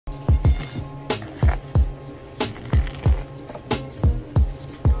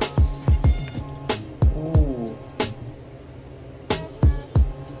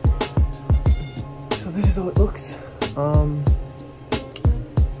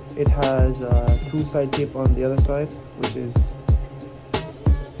It has two side tape on the other side, which is,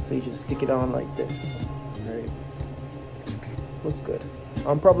 so you just stick it on like this. Right, looks good.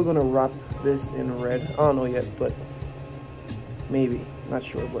 I'm probably gonna wrap this in red. I don't know yet, but maybe, not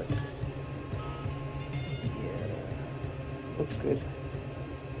sure, but yeah, looks good.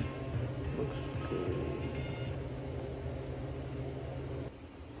 Looks good.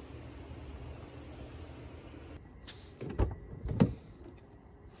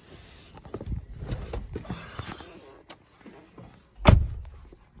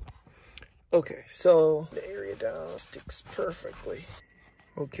 Okay, so the area down sticks perfectly.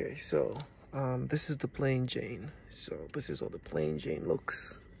 Okay, so this is the plain Jane. So this is how the plain Jane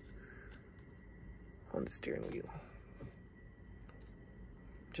looks on the steering wheel.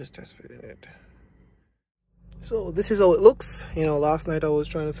 Just test fitting it. So this is how it looks. You know, last night I was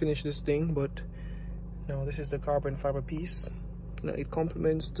trying to finish this thing, but you know, this is the carbon fiber piece. You know, it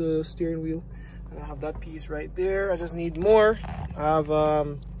complements the steering wheel, and I have that piece right there. I just need more. I have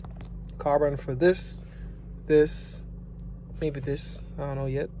carbon for this, maybe this, I don't know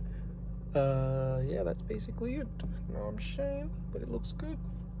yet. Yeah, that's basically it. No, I'm ashamed, but it looks good.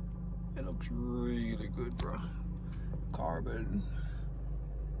 It looks really good, bro. Carbon.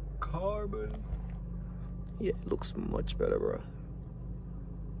 Yeah, it looks much better, bro.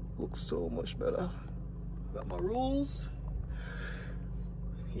 Looks so much better. Got my rules.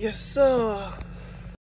 Yes, sir.